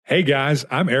Hey guys,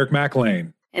 I'm Eric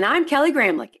McLean. And I'm Kelly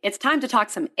Gramlich. It's time to talk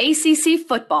some ACC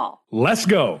football. Let's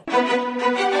go.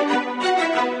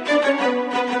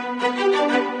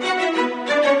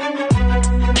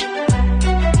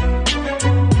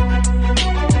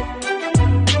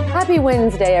 Happy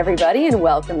Wednesday, everybody, and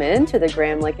welcome into the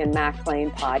Gramlich and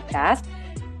McLean podcast.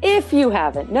 If you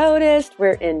haven't noticed,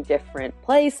 we're in different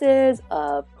places,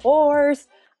 of course.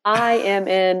 I am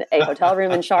in a hotel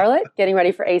room in Charlotte, getting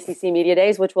ready for ACC Media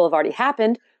Days, which will have already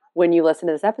happened when you listen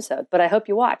to this episode, but I hope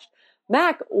you watched.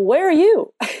 Mac, where are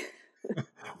you?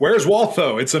 Where's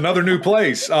Waltho? It's another new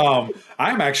place. I'm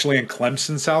actually in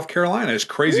Clemson, South Carolina. As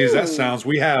crazy as that sounds,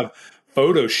 we have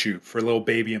photo shoot for little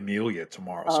baby Amelia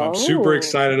tomorrow. So I'm super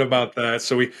excited about that.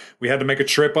 So we had to make a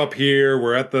trip up here.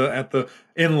 We're at the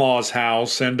in-laws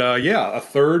house, and a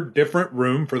third different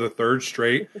room for the third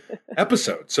straight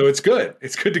episode. So it's good.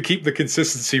 It's good to keep the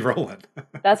consistency rolling.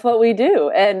 That's what we do.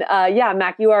 And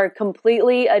Mac, you are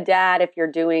completely a dad if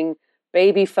you're doing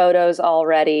baby photos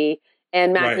already.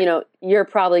 And Mac, right. You're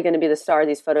probably going to be the star of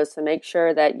these photos, so make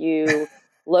sure that you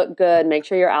look good, make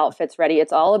sure your outfit's ready.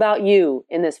 It's all about you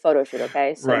in this photo shoot,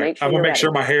 okay? So right. I will make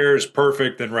sure my hair is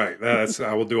perfect and right.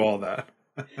 I will do all that.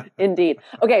 Indeed.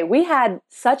 Okay, we had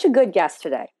such a good guest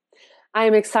today. I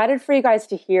am excited for you guys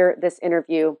to hear this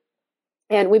interview.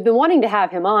 And we've been wanting to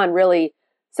have him on really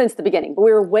since the beginning, but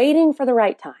we were waiting for the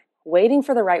right time, waiting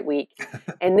for the right week.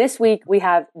 And this week we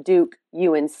have Duke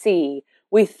UNC.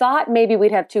 We thought maybe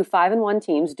we'd have two 5-1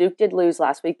 teams. Duke did lose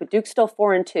last week, but Duke's still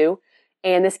 4-2.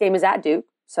 And this game is at Duke,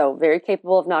 so very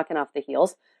capable of knocking off the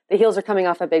Heels. The Heels are coming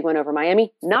off a big win over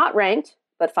Miami. Not ranked,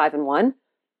 but 5-1.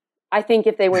 I think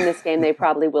if they win this game, they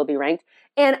probably will be ranked.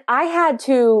 And I had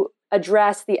to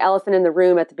address the elephant in the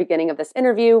room at the beginning of this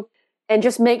interview and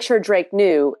just make sure Drake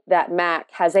knew that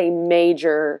Mac has a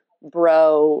major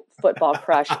bro football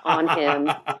crush on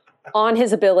him, on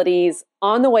his abilities,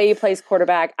 on the way he plays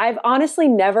quarterback. I've honestly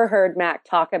never heard Mac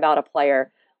talk about a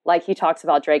player like he talks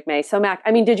about Drake Maye. So Mac,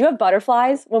 did you have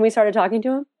butterflies when we started talking to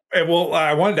him? Well,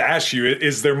 I wanted to ask you,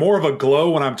 is there more of a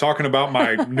glow when I'm talking about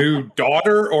my new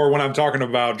daughter or when I'm talking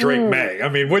about Drake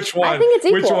Maye? Which one? I think it's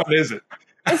equal. Which one is it?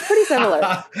 It's pretty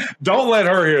similar. Don't let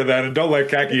her hear that, and don't let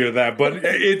Kaki hear that. But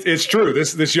it's true.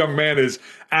 This young man is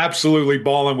absolutely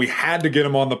balling. We had to get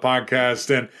him on the podcast,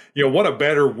 and what a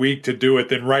better week to do it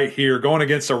than right here, going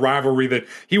against a rivalry that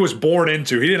he was born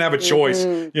into. He didn't have a choice,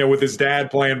 with his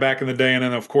dad playing back in the day, and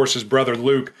then of course his brother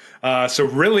Luke. So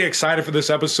really excited for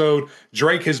this episode.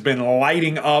 Drake has been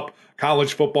lighting up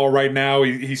college football right now.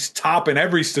 He's top in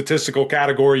every statistical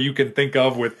category you can think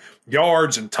of, with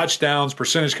yards and touchdowns,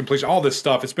 percentage completion, all this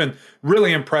stuff. It's been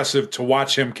really impressive to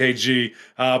watch him, KG.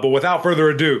 But without further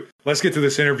ado, let's get to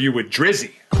this interview with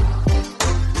Drizzy.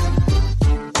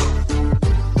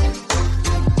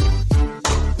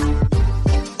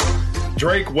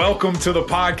 Drake, welcome to the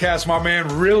podcast, my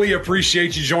man. Really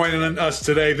appreciate you joining us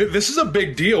today. This is a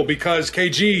big deal because,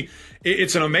 KG,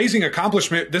 it's an amazing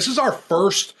accomplishment. This is our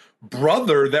first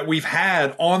brother that we've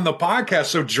had on the podcast.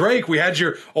 So Drake, we had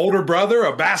your older brother,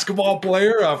 a basketball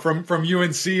player from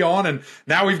UNC on, and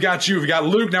now we've got you. We've got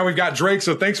Luke, now we've got Drake.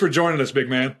 So thanks for joining us, big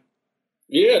man.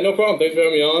 Yeah, no problem. Thanks for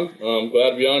having me on. I'm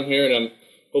glad to be on here, and I'm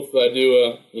hopefully I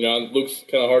do. Luke's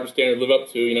kind of hard to stand or live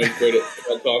up to. He's great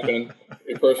at talking and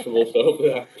very personable. So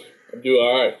hopefully I do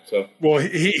all right. So well,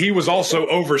 he was also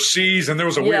overseas, and there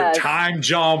was a weird time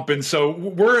jump, and so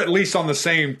we're at least on the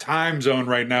same time zone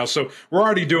right now. So we're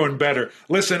already doing better.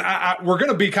 Listen, we're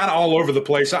going to be kind of all over the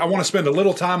place. I want to spend a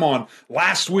little time on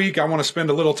last week. I want to spend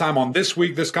a little time on this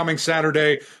week, this coming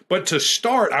Saturday. But to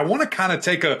start, I want to kind of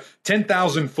take a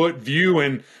 10,000-foot view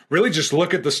and really just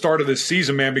look at the start of this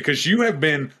season, man, because you have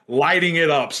been lighting it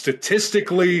up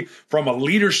statistically from a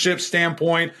leadership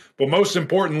standpoint. But most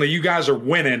importantly, you guys are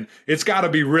winning. It's got to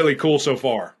be really cool so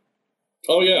far.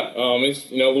 Oh, yeah.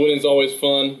 Winning's always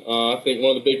fun. I think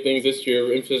one of the big things this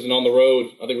year, emphasis on the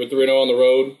road. I think we're 3-0 on the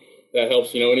road. That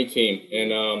helps, any team.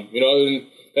 And, other than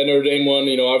that Notre Dame one,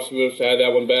 obviously we wish to have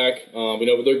that one back. But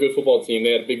they're a good football team.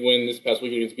 They had a big win this past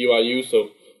week against BYU,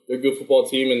 so they're a good football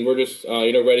team, and we're just,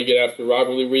 ready to get after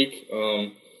rivalry week.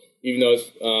 Even though it's,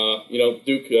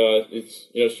 Duke, it's,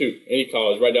 any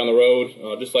college right down the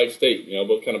road, just like State,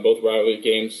 both rivalry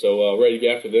games. So ready to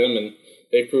get after them, and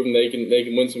they've proven they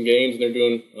can win some games, and they're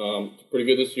doing pretty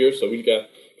good this year. So we got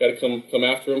to come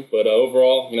after them. But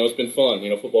overall, it's been fun.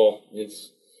 Football, it's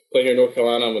playing here in North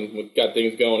Carolina when we've got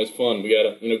things going. It's fun. We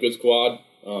got a good squad.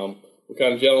 We're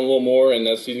kind of gelling a little more, and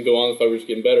as the season go on, we're just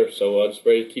getting better. So just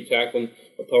ready to keep tackling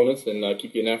opponents and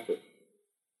keep getting after it.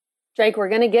 Drake, we're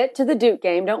going to get to the Duke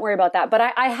game. Don't worry about that. But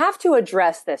I have to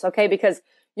address this, okay? Because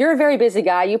you're a very busy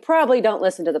guy. You probably don't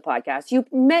listen to the podcast.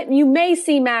 You may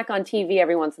see Mac on TV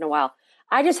every once in a while.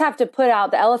 I just have to put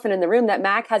out the elephant in the room that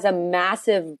Mac has a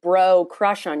massive bro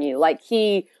crush on you. Like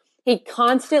he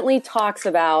constantly talks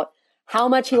about how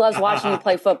much he loves watching you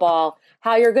play football,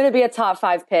 how you're going to be a top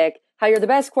 5 pick, how you're the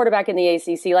best quarterback in the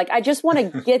ACC. Like, I just want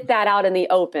to get that out in the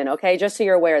open, okay? Just so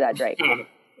you're aware of that, Drake.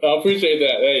 I appreciate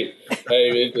that.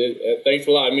 Hey, thanks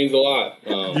a lot. It means a lot.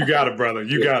 You got it, brother.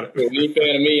 You got it. If he's a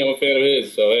fan of me, I'm a fan of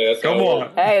his. So, hey, that's Come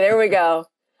on. Hey, there we go.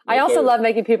 I also love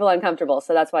making people uncomfortable,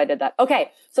 so that's why I did that.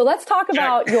 Okay, so let's talk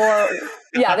about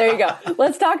yeah, there you go.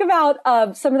 Let's talk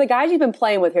about some of the guys you've been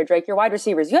playing with here, Drake, your wide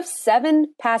receivers. You have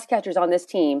 7 pass catchers on this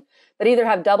team that either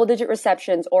have double-digit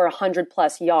receptions or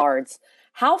 100-plus yards.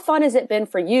 How fun has it been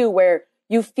for you where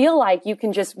you feel like you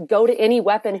can just go to any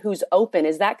weapon who's open?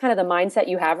 Is that kind of the mindset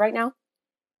you have right now?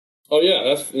 Oh, yeah,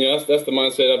 that's the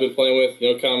mindset I've been playing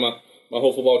with, kind of my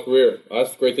whole football career.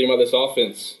 That's the great thing about this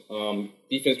offense.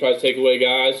 Defense tries to take away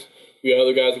guys. We got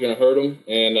other guys that are going to hurt them,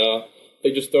 and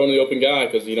they just throw in the open guy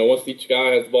because, once each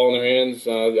guy has the ball in their hands,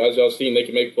 as y'all seen, they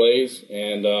can make plays,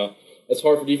 and it's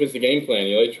hard for defense to game plan.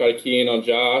 They try to key in on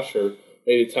Josh or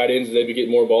maybe the tight ends as they be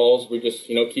getting more balls. We just,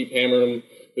 keep hammering them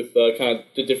with kind of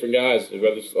the different guys.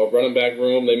 Whether it's our running back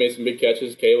room, they made some big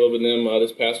catches, Caleb and them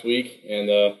this past week,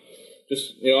 and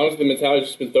just, honestly, the mentality has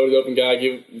just been throw to the open guy,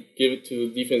 give it to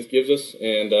the defense gives us,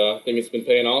 and I think it's been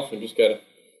paying off, and just got to,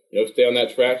 stay on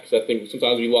that track, because I think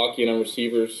sometimes we lock in on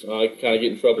receivers, kind of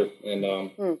get in trouble, and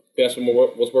that's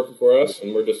what's working for us,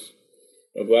 and we're just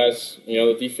glad,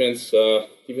 the defense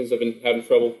have been having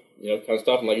trouble, kind of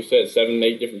stopping, like you said, 7,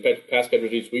 8 different pass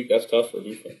catchers each week. That's tough for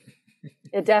defense.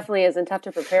 It definitely is, and tough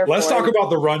to prepare for. Let's talk about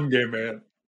the run game, man.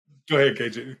 Go ahead,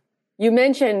 KJ. You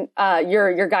mentioned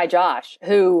your guy Josh,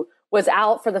 who was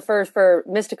out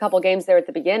missed a couple games there at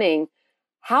the beginning.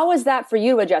 How was that for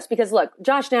you to adjust? Because look,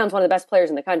 Josh Downs, one of the best players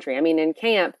in the country. I mean, in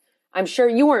camp, I'm sure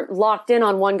you weren't locked in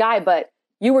on one guy, but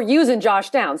you were using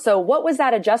Josh Downs. So what was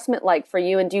that adjustment like for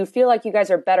you? And do you feel like you guys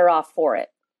are better off for it?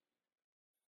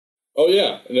 Oh,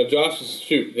 yeah. Josh is,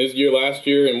 his year last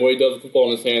year and what he does with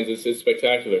football in his hands is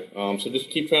spectacular. So just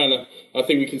keep trying to, I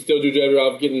think we can still do a better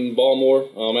job of getting the ball more.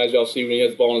 As y'all see, when he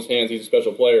has the ball in his hands, he's a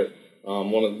special player.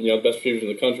 One of the best receivers in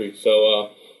the country. So,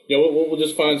 we'll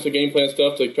just find some game plan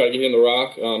stuff to try to get him the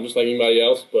rock, just like anybody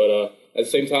else. But at the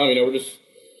same time,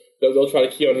 they'll try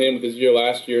to key on him with his year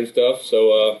last year and stuff.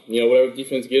 So, whatever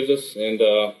defense gives us, and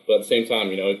but at the same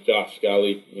time, Josh,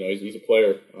 golly, he's a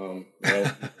player.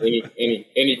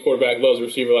 Any quarterback loves a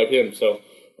receiver like him. So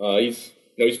he's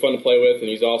fun to play with, and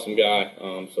he's an awesome guy.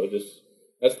 So just.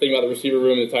 That's the thing about the receiver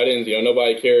room and the tight ends.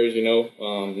 Nobody cares.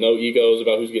 No egos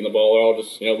about who's getting the ball. We're all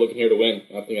just looking here to win.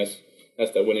 I think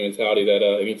that's that winning mentality that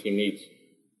any team needs.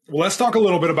 Well, let's talk a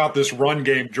little bit about this run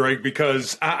game, Drake,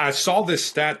 because I saw this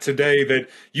stat today that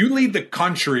you lead the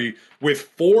country with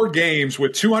 4 games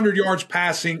with 200 yards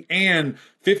passing and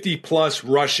 50-plus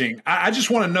rushing. I just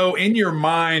want to know, in your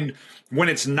mind, when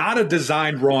it's not a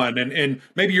designed run and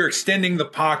maybe you're extending the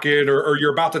pocket or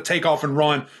you're about to take off and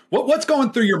run, what's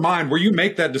going through your mind where you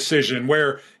make that decision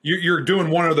where you're doing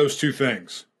one of those two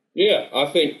things? Yeah, I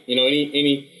think,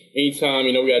 any time,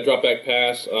 we got a drop back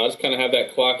pass, I just kind of have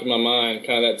that clock in my mind,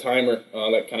 kind of that timer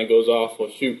that kind of goes off. Well,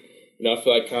 shoot, I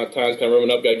feel like time's kind of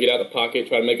running up, got to get out of the pocket,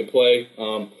 try to make a play.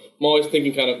 I'm always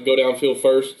thinking kind of go downfield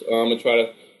first and try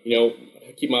to,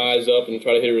 keep my eyes up and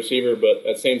try to hit a receiver. But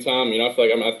at the same time, I feel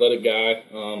like I'm an athletic guy,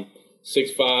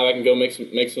 6'5", I can go make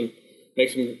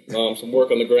some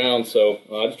work on the ground. So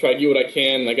I just try to get what I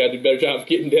can. I got to do a better job of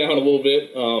getting down a little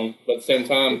bit. But at the same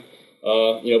time,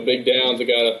 big downs, I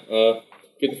got to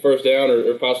get the first down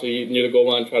or possibly near the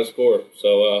goal line and try to score.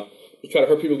 So just try to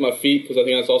hurt people with my feet, because I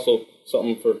think that's also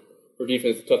something for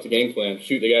defense that's tough to game plan.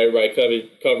 Shoot the guy everybody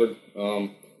covered.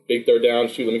 Big third down,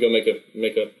 shoot, let me go make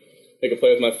a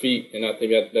play with my feet, and I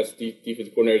think that's the defense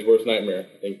coordinator's worst nightmare,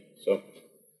 I think. So.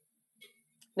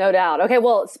 No doubt. Okay,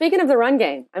 well, speaking of the run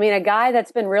game, I mean, a guy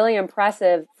that's been really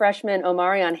impressive, freshman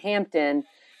Omarion Hampton,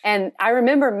 and I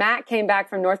remember Matt came back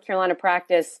from North Carolina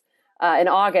practice in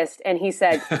August, and he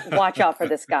said, watch out for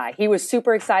this guy. He was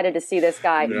super excited to see this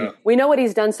guy. Yeah. We know what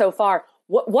he's done so far.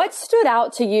 What stood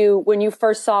out to you when you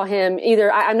first saw him?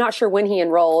 Either, I'm not sure when he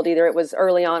enrolled, either it was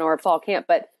early on or fall camp,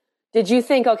 but did you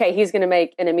think, okay, he's going to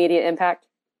make an immediate impact?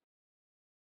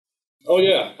 Oh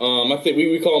yeah, I think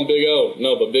we call him Big O.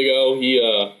 No, but Big O,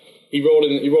 he rolled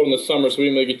in the summer, so we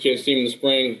didn't really get a chance to see him in the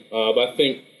spring. But I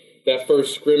think that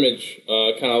first scrimmage,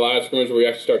 kind of live scrimmage where we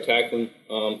actually start tackling,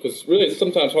 because really it's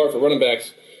sometimes hard for running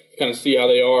backs to kind of see how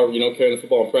they are, carrying the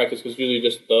football in practice, because usually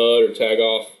just thud or tag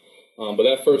off. But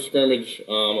that first scrimmage,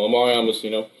 Omarion was,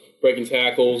 breaking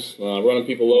tackles, running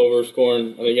people over,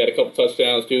 scoring. I think he had a couple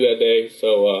touchdowns too that day.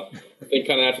 So I think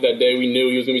kind of after that day, we knew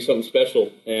he was going to be something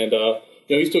special. And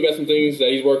he's still got some things that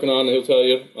he's working on that he'll tell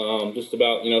you just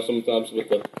about sometimes with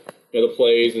the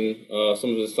plays and some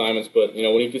of his assignments. But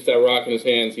when he gets that rock in his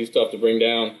hands, he's tough to bring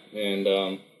down. And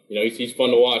he's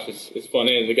fun to watch. It's fun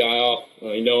handing the guy off.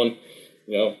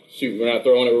 Shoot, we're not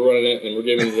throwing it, we're running it, and we're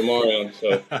giving it to Marion.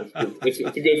 So it's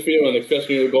a good feeling,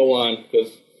 especially near the goal line,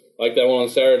 because like that one on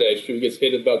Saturday, shoot, gets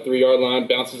hit at about 3-yard line,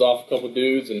 bounces off a couple of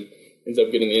dudes, and ends up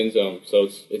getting the end zone. So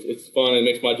it's fun, and it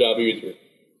makes my job easier.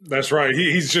 That's right.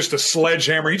 He's just a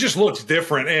sledgehammer. He just looks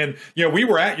different. And, we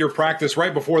were at your practice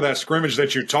right before that scrimmage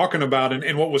that you're talking about.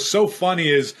 And what was so funny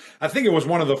is I think it was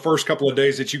one of the first couple of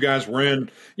days that you guys were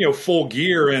in, full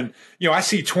gear. And, I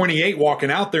see 28 walking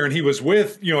out there, and he was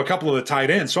with, a couple of the tight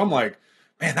ends. So I'm like,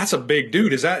 man, that's a big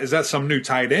dude. Is that some new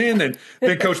tight end? And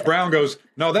then Coach Brown goes,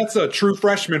 no, that's a true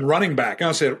freshman running back. And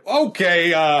I said, okay,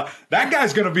 that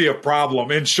guy's going to be a problem.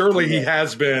 And surely he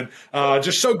has been.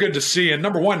 Just so good to see. And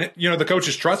number one, the coach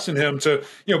is trusting him to,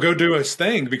 go do his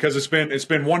thing, because it's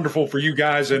been wonderful for you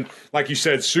guys. And like you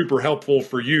said, super helpful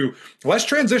for you. Let's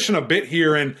transition a bit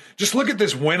here and just look at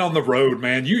this win on the road,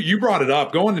 man. You brought it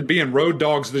up, going and being road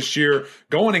dogs this year,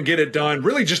 going and get it done.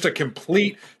 Really just a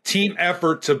complete team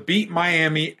effort to beat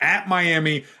Miami at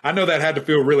Miami. I know that had to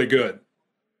feel really good.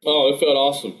 Oh, it felt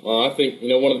awesome. I think,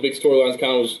 one of the big storylines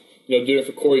kind of was, doing it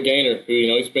for Corey Gaynor, who,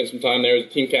 he spent some time there as a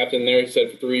team captain there, he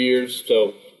said, for 3 years.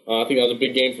 So I think that was a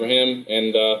big game for him.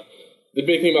 And the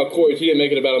big thing about Corey is he didn't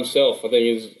make it about himself. I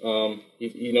think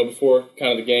before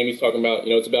kind of the game, he's talking about,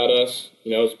 it's about us.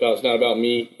 It's not about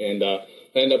me. And that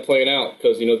ended up playing out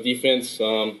because, defense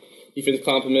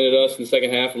complimented us in the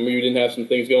second half, and we didn't have some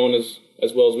things going as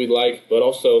well as we'd like. But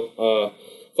also, I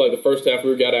feel like the first half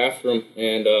we got after him,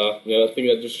 and I think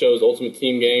that just shows the ultimate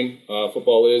team game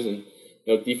football is, and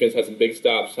defense had some big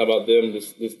stops. How about them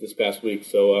this past week?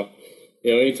 So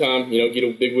anytime get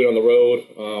a big win on the road,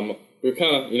 we were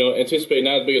kind of anticipating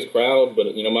not as big as crowd,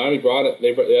 but Miami brought it.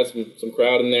 They had some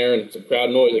crowd in there and some crowd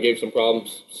noise that gave some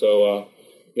problems. So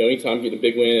anytime getting a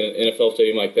big win in an NFL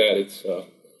stadium like that, it's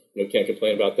can't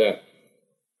complain about that.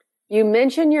 You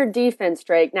mentioned your defense,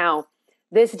 Drake. Now,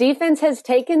 this defense has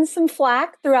taken some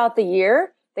flack throughout the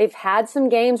year. They've had some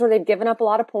games where they've given up a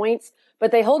lot of points,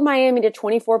 but they hold Miami to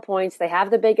 24 points. They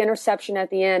have the big interception at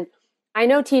the end. I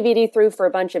know TVD threw for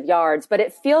a bunch of yards, but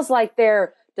it feels like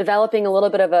they're developing a little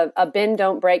bit of a bend,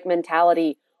 don't break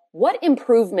mentality. What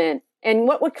improvement and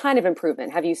what kind of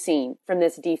improvement have you seen from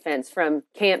this defense from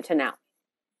camp to now?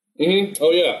 Mm-hmm.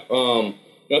 Oh, yeah.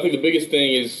 I think the biggest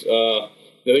thing is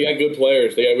they got good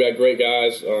players. We got great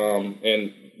guys,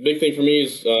 and big thing for me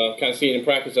is kind of seeing in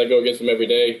practice. I go against them every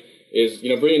day. Is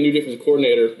bringing a new defensive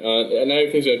coordinator, and now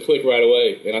everything's going to click right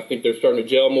away. And I think they're starting to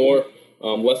gel more,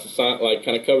 less kind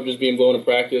of coverages being blown in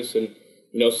practice, and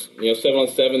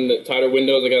 7-on-7, the tighter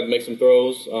windows. I got to make some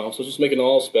throws, so it's just making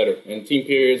all better. And team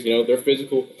periods, they're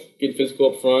physical, getting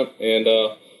physical up front, and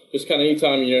just kind of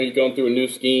anytime you're going through a new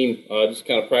scheme, just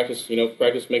kind of practice.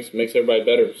 Practice makes everybody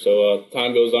better. So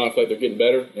time goes on, I feel like they're getting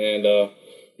better, and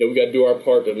we got to do our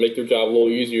part to make their job a little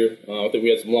easier. I think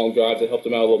we had some long drives that helped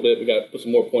them out a little bit. We got to put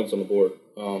some more points on the board.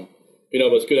 But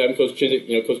it's good having Coach Chizik.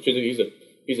 Coach Chizik,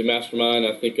 he's a mastermind.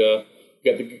 I think we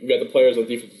got the players on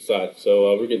the defensive side,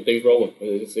 so we're getting things rolling.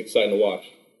 It's exciting to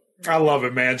watch. I love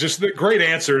it, man. Just the great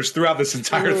answers throughout this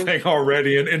entire thing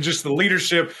already, and just the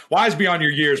leadership, wise beyond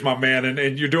your years, my man,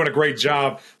 and you're doing a great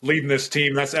job leading this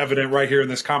team. That's evident right here in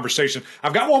this conversation.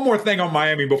 I've got one more thing on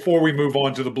Miami before we move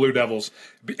on to the Blue Devils,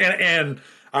 and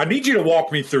I need you to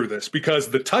walk me through this, because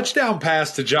the touchdown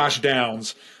pass to Josh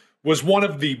Downs was one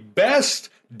of the best,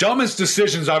 dumbest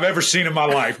decisions I've ever seen in my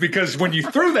life, because when you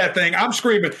threw that thing, I'm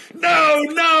screaming,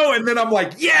 no, and then I'm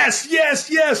like, yes.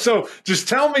 So just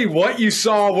tell me what you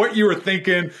saw, what you were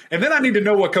thinking, and then I need to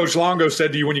know what Coach Longo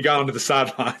said to you when you got onto the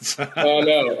sidelines. Shoot,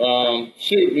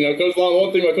 Coach Longo,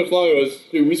 one thing about Coach Longo is,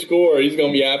 we score, he's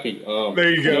going to be happy.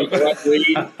 There you go.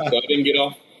 Lead, so I didn't get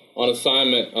off on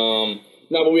assignment.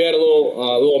 No, but we had a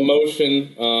little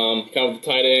motion, kind of the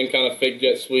tight end, kind of fake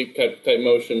jet sweep type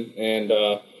motion, and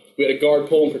we had a guard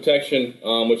pulling protection,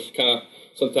 which kind of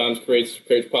sometimes creates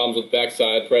problems with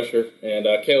backside pressure. And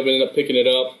Caleb ended up picking it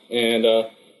up, and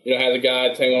had the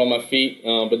guy tangled on my feet.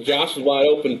 But Josh was wide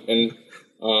open, and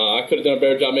I could have done a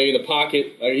better job maybe in the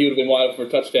pocket. He would have been wide open for a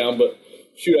touchdown, but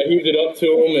shoot, I heaved it up to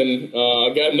him, and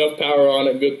got enough power on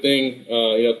it. Good thing,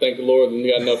 thank the Lord, and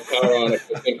we got enough power on it.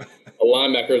 I think a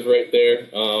linebacker's right there.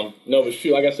 But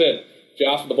shoot, like I said,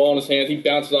 Josh with the ball in his hands, he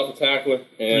bounces off the tackler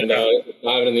and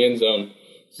diving in the end zone.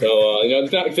 So,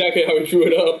 it's not exactly how he drew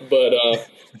it up, but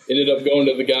ended up going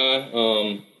to the guy.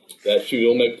 that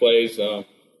he'll make plays when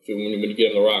you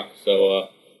give him the rock. So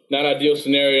not ideal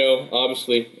scenario,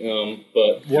 obviously,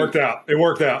 but worked out. It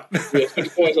worked out. Yeah,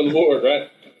 6 points on the board, right?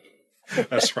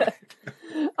 That's right.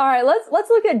 All right, let's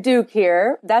look at Duke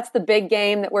here. That's the big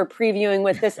game that we're previewing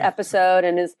with this episode,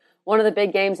 and is one of the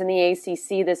big games in the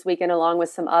ACC this weekend, along with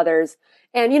some others.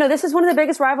 And this is one of the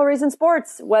biggest rivalries in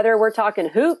sports, whether we're talking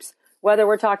hoops, whether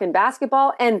we're talking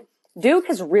basketball. And Duke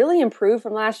has really improved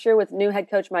from last year with new head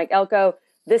coach Mike Elko.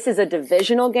 This is a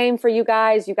divisional game for you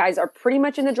guys. You guys are pretty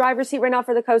much in the driver's seat right now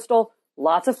for the Coastal.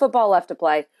 Lots of football left to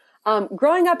play.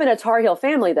 Growing up in a Tar Heel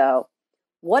family, though,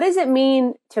 what does it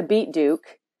mean to beat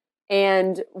Duke?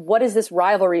 And what does this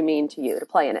rivalry mean to you to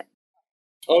play in it?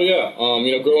 Oh, yeah.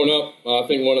 Growing up, I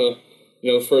think one of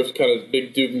the first kind of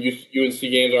big Duke and UNC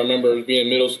games I remember was being in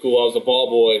middle school. I was a ball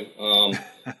boy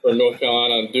for North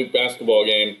Carolina Duke basketball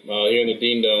game here in the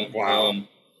Dean Dome. Wow.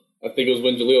 I think it was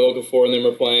when Jaleel Okafor and them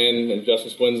were playing, and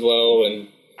Justice Winslow, and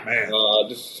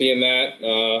just seeing that,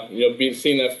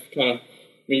 seeing that kind of.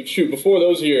 Before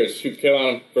those years,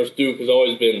 Carolina versus Duke has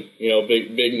always been,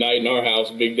 big night in our house,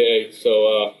 big day.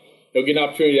 So, getting an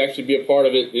opportunity to actually be a part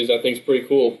of it I think, is pretty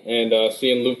cool. And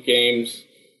seeing Luke games,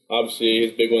 obviously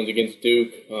his big ones against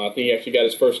Duke. I think he actually got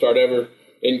his first start ever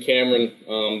in Cameron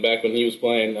back when he was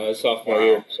playing his sophomore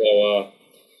year. So,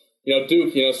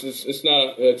 Duke, it's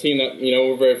not a team that,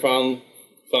 we're very fond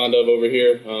of over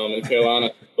here in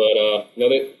Carolina. But,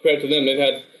 credit to them. They've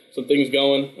had some things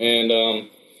going. And,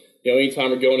 anytime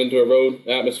we're going into a road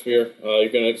atmosphere, you're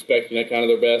going to expect, kind of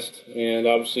their best. And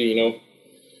obviously,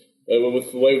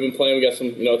 with the way we've been playing, we got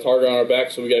some, target on our back,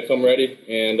 so we got to come ready.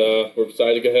 And we're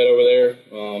excited to go ahead over there.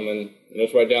 And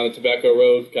it's right down the Tobacco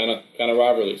Road, kind of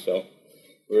rivalry. So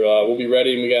we'll be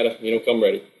ready, and we got to, come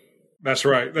ready. That's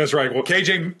right. That's right. Well,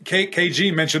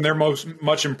 KG mentioned they're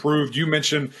much improved. You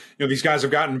mentioned, these guys have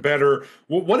gotten better.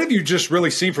 What have you just really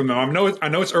seen from them? I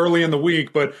know it's early in the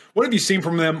week, but what have you seen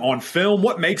from them on film?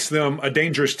 What makes them a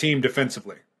dangerous team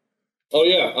defensively? Oh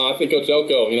yeah, I think Coach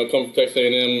Elko, come from Texas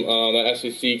A&M, that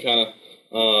SEC kind of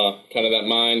that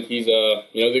mind. He's they're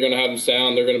going to have them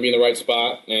sound. They're going to be in the right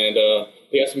spot, and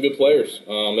they got some good players.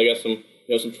 They got some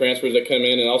some transfers that come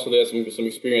in, and also they have some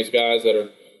experienced guys that are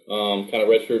kind of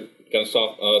redshirt, kind of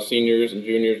soft seniors and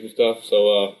juniors and stuff.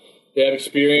 So they have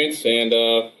experience, and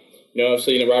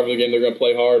obviously in a rivalry game they're going to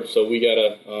play hard. So we got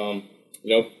to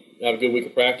have a good week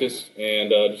of practice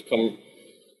and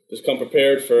just come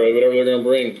prepared for whatever they're going to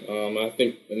bring. I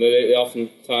think, and they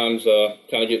oftentimes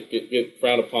kind of get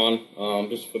frowned upon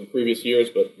just for the previous years,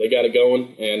 but they got it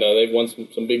going, and they've won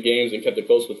some big games and kept it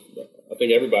close with, I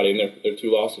think, everybody in their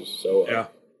 2 losses. So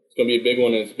it's going to be a big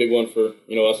one, and it's a big one for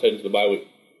us heading to the bye week.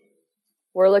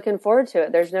 We're looking forward to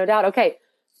it. There's no doubt. Okay,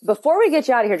 before we get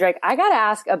you out of here, Drake, I got to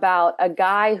ask about a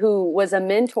guy who was a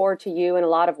mentor to you in a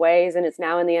lot of ways, and it's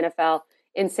now in the NFL,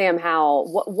 in Sam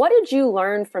Howell. What did you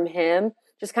learn from him,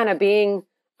 just kind of being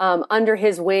under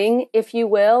his wing, if you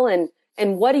will, and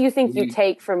what do you think you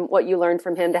take from what you learned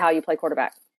from him to how you play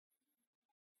quarterback?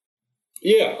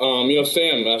 Yeah,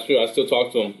 Sam, that's true. I still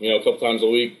talk to him, a couple times a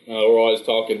week. We're always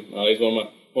talking. He's one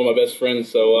of my best friends.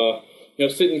 So,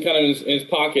 sitting kind of in his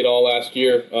pocket all last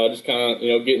year, just kind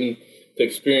of, getting to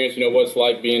experience, what it's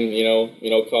like being,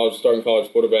 starting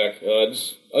college quarterback. I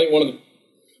think one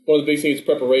of the big things is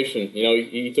preparation.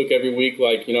 He took every week,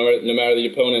 like, no matter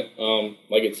the opponent,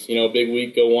 like it's, big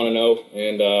week, go 1-0,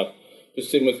 and just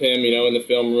sitting with him, in the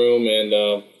film room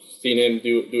and seeing him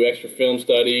do extra film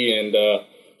study and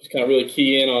just kind of really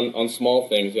key in on small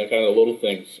things, kind of the little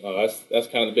things. That's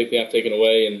kind of the big thing I've taken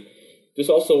away. And just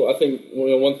also, I think,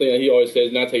 one thing that he always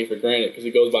says, not take it for granted, because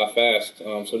it goes by fast.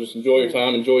 So just enjoy your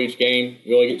time, enjoy each game.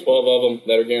 You only get 12 of them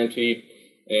that are guaranteed.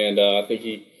 And I think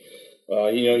he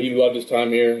loved his time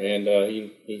here, and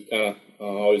he kind of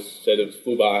always said it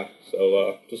flew by.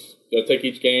 So just take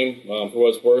each game for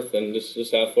what it's worth, and just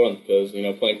have fun, because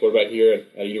playing quarterback here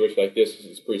at a university like this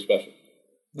is pretty special.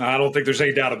 I don't think there's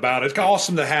any doubt about it. It's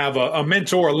awesome to have a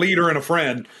mentor, a leader, and a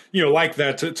friend, like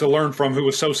that to learn from, who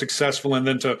was so successful, and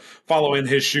then to follow in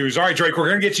his shoes. All right, Drake, we're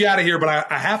going to get you out of here, but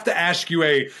I have to ask you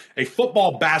a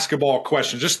football, basketball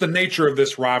question, just the nature of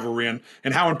this rivalry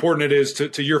and how important it is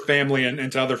to your family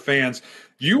and to other fans.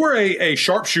 You were a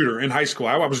sharpshooter in high school.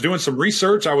 I was doing some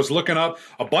research. I was looking up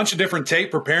a bunch of different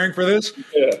tape preparing for this.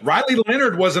 Yeah. Riley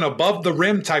Leonard was an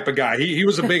above-the-rim type of guy. He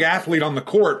was a big athlete on the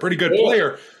court, pretty good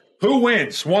player. Who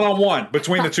wins one-on-one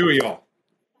between the two of y'all?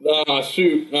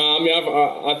 Shoot.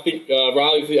 I think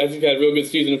Riley, I think, had a real good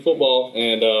season in football,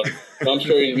 and I'm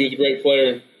sure he was a great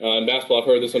player in basketball. I've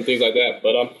heard some things like that.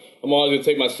 But I'm always going to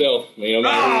take myself.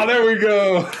 There we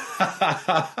go.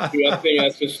 I think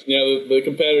that's just, the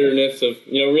competitiveness of,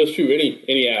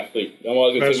 any athlete. I'm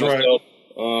always going to take myself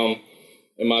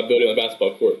and my ability on the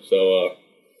basketball court. So,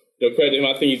 credit him.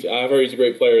 I've heard he's a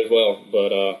great player as well.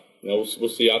 But, we'll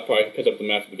see. I'll probably catch up to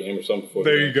him after the game or something before.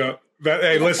 There you go.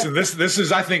 Hey, listen, this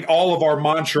is, I think, all of our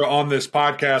mantra on this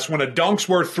podcast. When a dunk's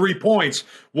worth 3 points,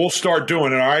 we'll start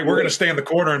doing it, all right? We're going to stay in the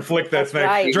corner and flick that thing.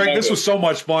 Right. Drake, this was so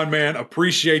much fun, man.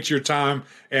 Appreciate your time.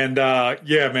 And,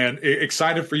 man,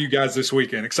 excited for you guys this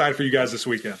weekend.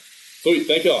 Sweet.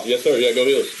 Thank y'all. Yes, sir. Yeah, go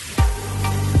Heels.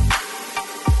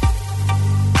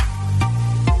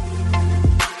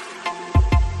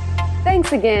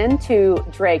 Thanks again to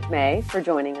Drake Maye for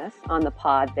joining us on the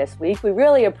pod this week. We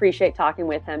really appreciate talking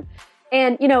with him.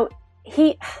 And,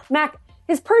 Mac,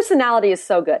 his personality is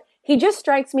so good. He just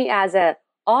strikes me as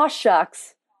aw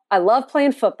shucks, I love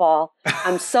playing football.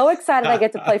 I'm so excited I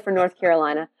get to play for North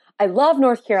Carolina. I love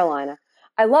North Carolina.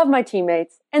 I love my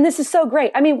teammates. And this is so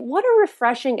great. I mean, what a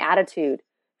refreshing attitude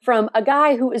from a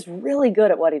guy who is really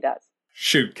good at what he does.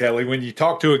 Shoot, Kelly, when you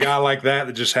talk to a guy like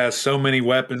that just has so many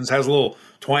weapons, has a little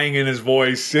twang in his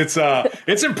voice, it's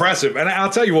impressive. And I'll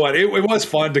tell you what, it was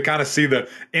fun to kind of see the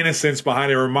innocence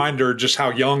behind it, a reminder just how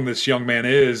young this young man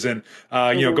is, and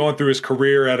going through his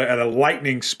career at a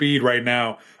lightning speed right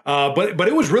now. But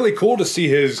it was really cool to see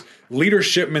his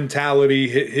leadership mentality,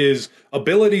 his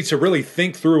ability to really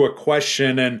think through a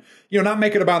question and, not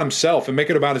make it about himself and make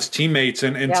it about his teammates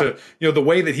and to, the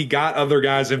way that he got other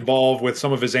guys involved with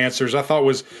some of his answers, I thought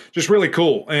was just really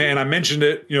cool. And I mentioned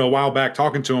it, a while back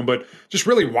talking to him, but just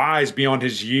really wise beyond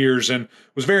his years and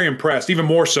was very impressed, even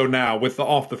more so now with the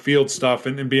off the field stuff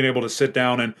and being able to sit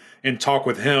down and talk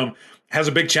with him. Has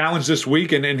a big challenge this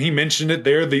week. And he mentioned it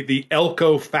there, the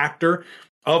Elko factor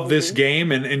of this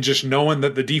game and just knowing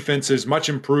that the defense is much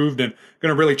improved and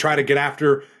going to really try to get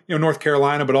after, North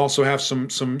Carolina, but also have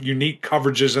some unique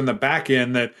coverages in the back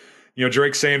end that,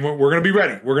 Drake's saying, we're going to be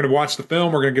ready. We're going to watch the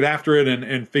film. We're going to get after it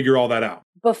and figure all that out.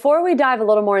 Before we dive a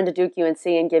little more into Duke UNC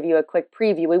and give you a quick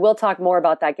preview, we will talk more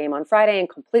about that game on Friday and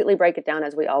completely break it down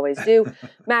as we always do.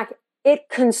 Mac, it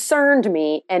concerned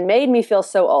me and made me feel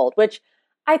so old, which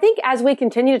I think as we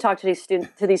continue to talk to these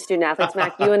student athletes,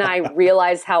 Mac, you and I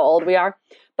realize how old we are.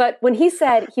 But when he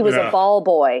said he was a ball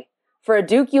boy for a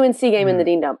Duke UNC game in the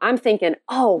Dean Dome, I'm thinking,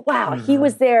 oh, wow, he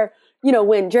was there,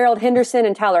 when Gerald Henderson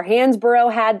and Tyler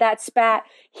Hansborough had that spat.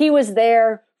 He was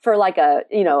there for like a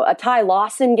Ty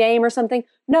Lawson game or something.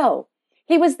 No,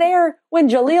 he was there when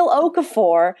Jahlil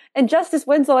Okafor and Justice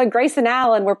Winslow and Grayson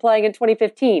Allen were playing in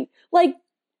 2015. Like,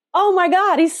 oh my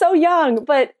God, he's so young.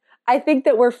 But I think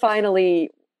that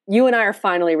you and I are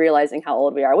finally realizing how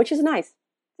old we are, which is nice.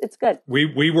 It's good.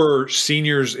 We were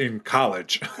seniors in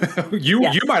college. You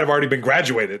might have already been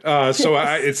graduated. So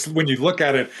it's when you look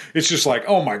at it, it's just like,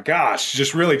 oh my gosh,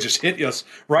 just really just hit us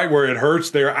right where it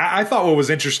hurts there. I thought what was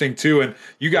interesting too, and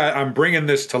I'm bringing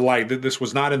this to light, that this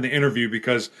was not in the interview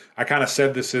because I kind of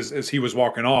said this as he was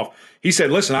walking off. He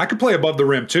said, listen, I could play above the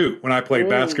rim too when I played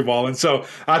basketball. And so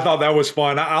I thought that was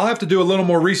fun. I'll have to do a little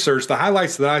more research. The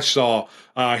highlights that I saw,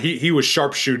 he was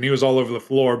sharpshooting. He was all over the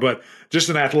floor, but just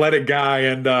an athletic guy.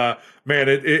 And man,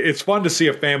 it's fun to see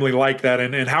a family like that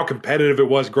and how competitive it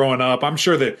was growing up. I'm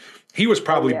sure that he was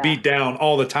probably beat down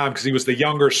all the time because he was the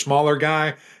younger, smaller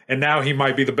guy. And now he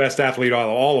might be the best athlete out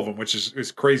of all of them, which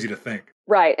is crazy to think.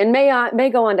 Right. And may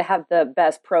go on to have the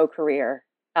best pro career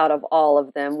out of all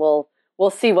of them. We'll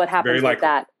see what happens with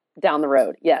that down the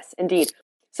road. Yes, indeed.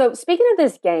 So speaking of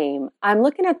this game, I'm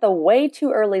looking at the way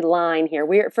too early line here.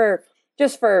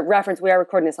 For reference, we are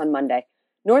recording this on Monday.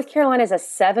 North Carolina is a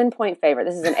 7-point favorite.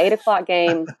 This is an 8:00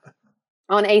 game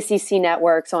on ACC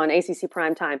Network, so on ACC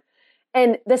Primetime.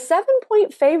 And the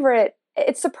 7-point favorite,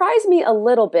 it surprised me a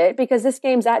little bit because this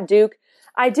game's at Duke.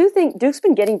 I do think Duke's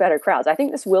been getting better crowds. I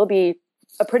think this will be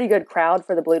a pretty good crowd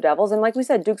for the Blue Devils. And like we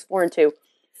said, Duke's 4-2.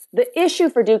 The issue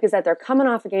for Duke is that they're coming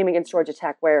off a game against Georgia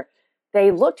Tech where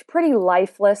they looked pretty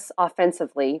lifeless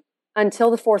offensively until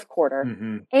the fourth quarter.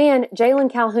 Mm-hmm. And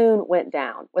Jalen Calhoun went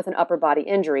down with an upper body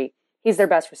injury. He's their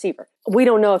best receiver. We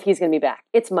don't know if he's going to be back.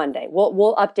 It's Monday.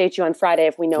 We'll update you on Friday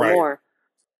if we know more.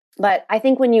 But I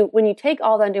think when you take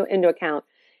all that into account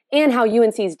and how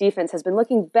UNC's defense has been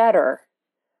looking better,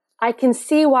 I can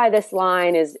see why this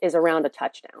line is around a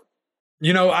touchdown.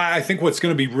 I think what's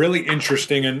going to be really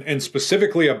interesting and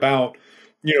specifically about,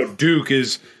 Duke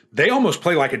is they almost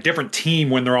play like a different team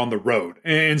when they're on the road.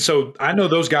 And so I know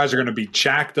those guys are going to be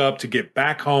jacked up to get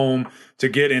back home, to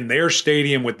get in their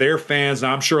stadium with their fans.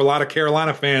 Now, I'm sure a lot of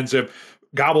Carolina fans have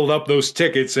gobbled up those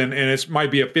tickets, and it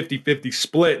might be a 50-50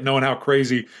 split knowing how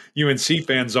crazy UNC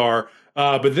fans are.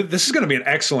 But this is going to be an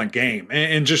excellent game.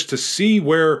 And just to see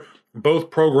where both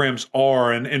programs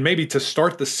are and maybe to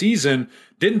start the season,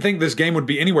 didn't think this game would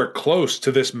be anywhere close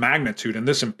to this magnitude and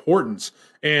this importance.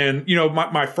 And,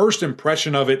 my first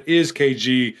impression of it is,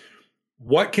 KG,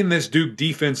 what can this Duke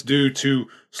defense do to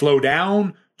slow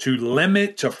down, to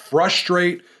limit, to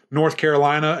frustrate North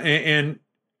Carolina? And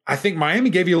I think Miami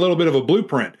gave you a little bit of a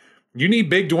blueprint. You need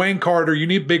big Dwayne Carter. You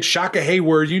need big Shaka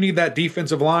Hayward. You need that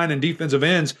defensive line and defensive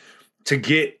ends to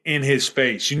get in his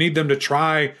face. You need them to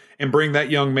try and bring that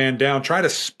young man down, try to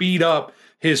speed up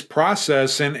his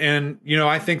process. And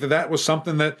I think that was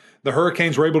something that the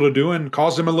Hurricanes were able to do and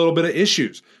caused him a little bit of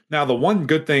issues. Now, the one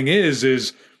good thing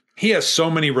is he has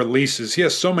so many releases. He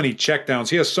has so many checkdowns.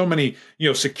 He has so many,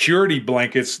 security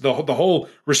blankets. The whole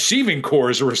receiving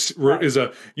core is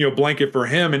a blanket for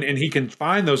him, and he can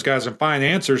find those guys and find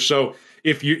answers. So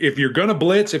if you're going to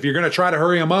blitz, if you're going to try to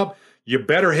hurry him up, you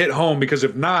better hit home, because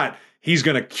if not, he's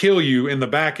going to kill you in the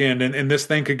back end, and this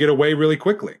thing could get away really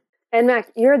quickly. And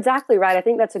Mac, you're exactly right. I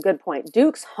think that's a good point.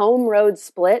 Duke's home road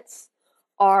splits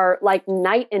are like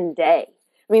night and day.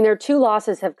 I mean, their two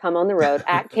losses have come on the road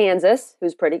at Kansas,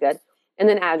 who's pretty good, and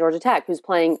then at Georgia Tech, who's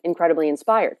playing incredibly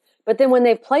inspired. But then when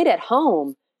they've played at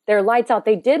home, they're lights out.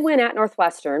 They did win at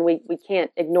Northwestern. We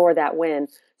can't ignore that win.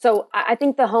 So I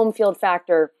think the home field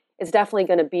factor is definitely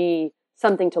going to be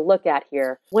something to look at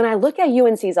here. When I look at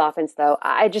UNC's offense, though,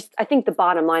 I think the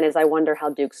bottom line is I wonder how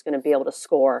Duke's going to be able to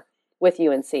score with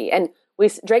UNC. And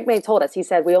Drake May told us, he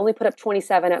said, we only put up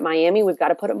 27 at Miami. We've got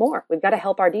to put up more. We've got to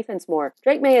help our defense more.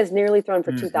 Drake May has nearly thrown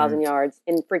for 2,000 yards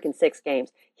in freaking 6 games.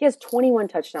 He has 21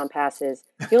 touchdown passes.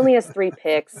 He only has 3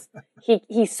 picks.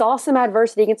 He saw some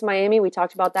adversity against Miami. We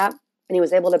talked about that, and he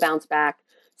was able to bounce back.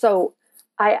 So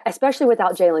especially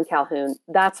without Jalen Calhoun,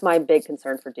 that's my big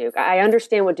concern for Duke. I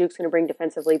understand what Duke's going to bring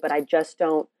defensively, but I just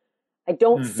don't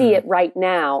see it right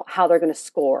now how they're going to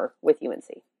score with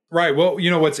UNC. Right. Well,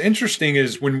 what's interesting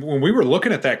is when we were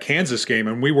looking at that Kansas game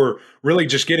and we were really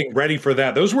just getting ready for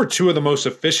that, those were 2 of the most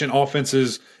efficient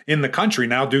offenses in the country.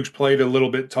 Now Duke's played a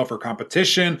little bit tougher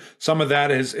competition. Some of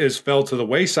that has fell to the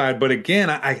wayside. But again,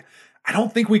 I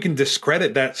don't think we can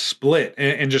discredit that split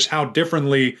and just how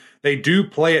differently they do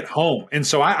play at home. And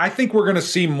so I think we're going to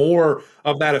see more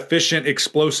of that efficient,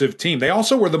 explosive team. They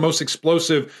also were the most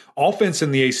explosive offense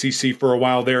in the ACC for a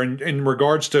while there in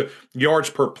regards to yards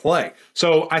per play.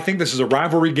 So I think this is a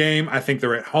rivalry game. I think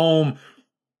they're at home.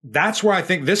 That's where I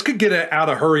think this could get out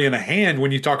of hurry in a hand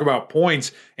when you talk about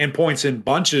points and points in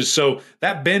bunches. So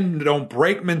that bend don't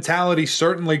break mentality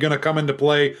certainly going to come into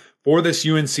play for this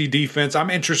UNC defense.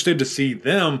 I'm interested to see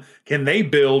them. Can they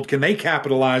build? Can they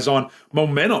capitalize on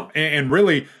momentum? And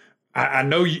really, I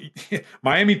know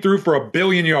Miami threw for 1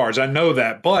 billion yards. I know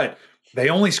that, but they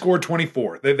only scored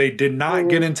 24. They did not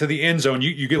get into the end zone.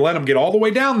 You could let them get all the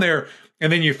way down there,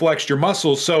 and then you flexed your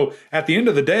muscles. So at the end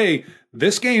of the day,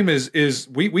 this game is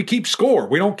we keep score.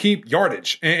 We don't keep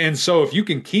yardage. And so if you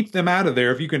can keep them out of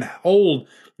there, if you can hold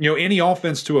any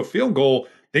offense to a field goal,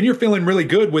 then you're feeling really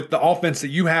good with the offense that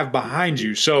you have behind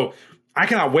you. So I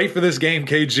cannot wait for this game,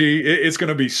 KG. It's going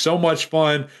to be so much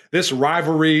fun. This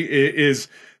rivalry is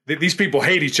these people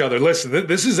hate each other. Listen,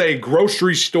 this is a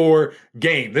grocery store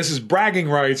game. This is bragging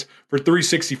rights for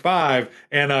 365.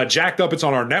 And Jacked Up, it's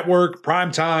on our network,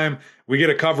 prime time. We get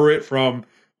to cover it from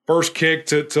first kick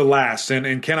to last,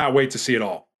 and cannot wait to see it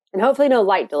all. And hopefully no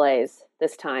light delays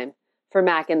this time for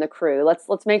Mac and the crew.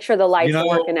 Let's make sure the lights are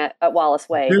working at Wallace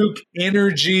Way. Duke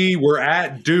energy. We're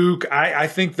at Duke. I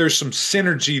think there's some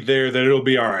synergy there that it'll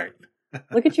be all right.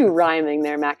 Look at you rhyming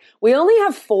there, Mac. We only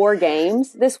have 4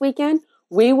 games this weekend.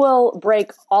 We will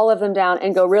break all of them down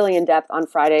and go really in depth on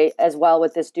Friday as well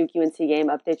with this Duke UNC game.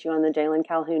 Update you on the Jalen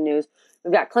Calhoun news.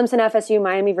 We've got Clemson, FSU,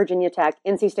 Miami, Virginia Tech,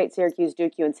 NC State, Syracuse,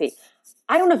 Duke, UNC.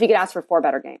 I don't know if you could ask for 4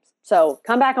 better games. So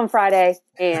come back on Friday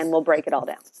and we'll break it all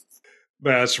down.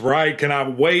 That's right.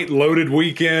 Cannot wait. Loaded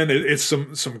weekend. It's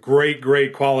some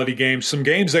great quality games. Some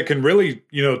games that can really,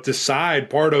 decide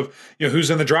part of, who's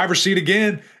in the driver's seat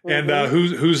again and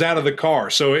who's out of the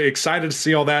car. So excited to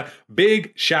see all that.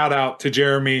 Big shout out to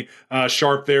Jeremy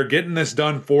Sharp there, getting this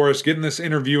done for us, getting this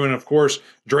interview. And of course,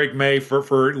 Drake May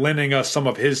for lending us some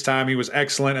of his time. He was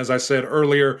excellent, as I said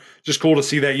earlier. Just cool to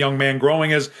see that young man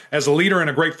growing as a leader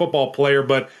and a great football player.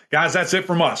 But guys, that's it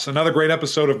from us. Another great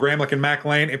episode of Gramlich and Mac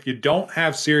Lane. If you don't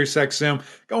have SiriusXM,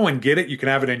 go and get it. You can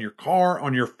have it in your car,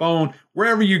 on your phone,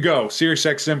 wherever you go.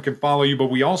 SiriusXM can follow you, but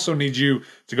we also need you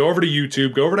to go over to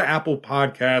YouTube, go over to Apple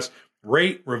Podcasts,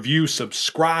 rate, review,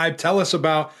 subscribe. Tell us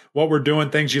about what we're doing,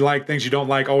 things you like, things you don't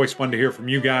like. Always fun to hear from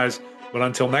you guys. But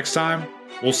until next time,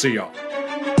 we'll see y'all.